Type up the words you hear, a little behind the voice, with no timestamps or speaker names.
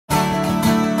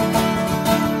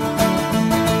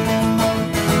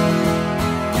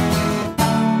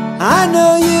I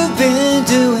know you've been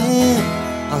doing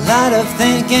a lot of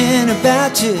thinking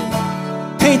about you,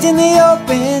 painting the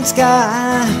open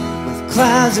sky with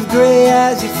clouds of gray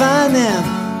as you find them.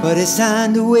 But it's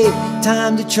time to wait,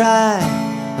 time to try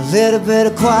a little bit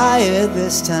of quiet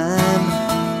this time.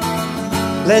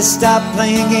 Let's stop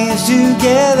playing games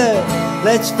together.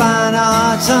 Let's find our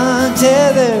hearts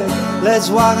untethered. Let's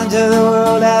walk into the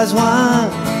world as one.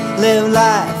 Live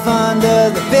life under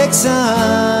the big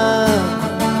sun.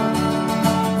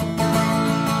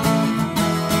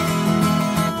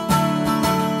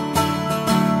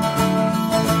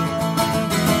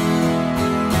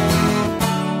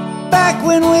 Back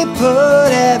when we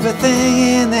put everything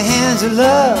in the hands of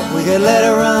love, we could let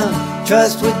it run,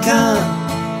 trust would come,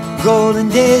 golden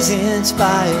days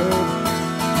inspired.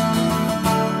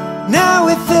 Now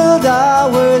we filled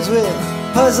our words with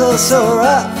puzzles so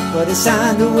rough, but it's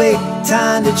time to wait,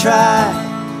 time to try,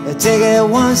 and take it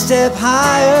one step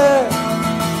higher.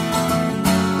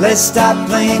 Let's stop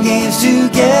playing games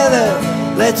together.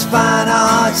 Let's find our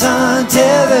hearts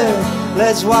untethered.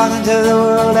 Let's walk into the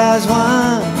world as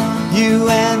one, you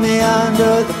and me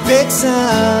under the big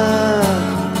sun.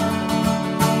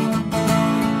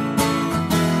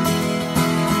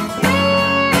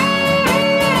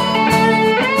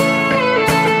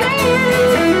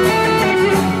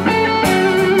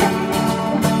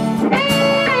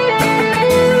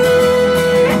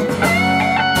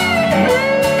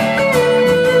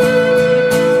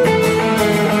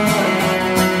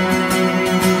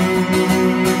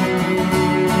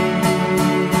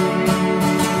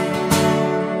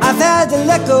 I've had to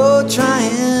let go, trying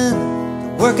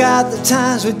to work out the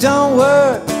times we don't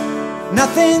work.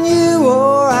 Nothing you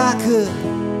or I could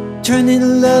turn into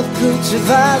love could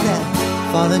survive that.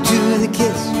 Fall into the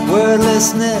kiss,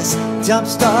 wordlessness,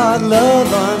 jumpstart love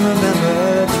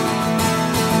unremembered.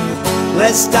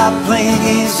 Let's stop playing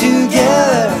games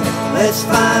together. Let's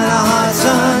find our hearts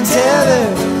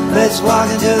untethered. Let's walk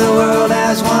into the world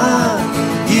as one,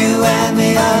 you and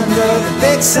me under the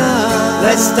big sun.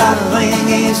 Let's stop playing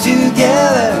games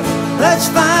together. Let's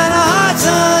find our hearts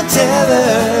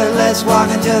untethered. Let's walk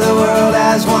into the world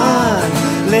as one.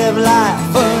 Live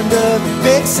life under the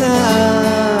big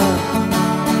sun.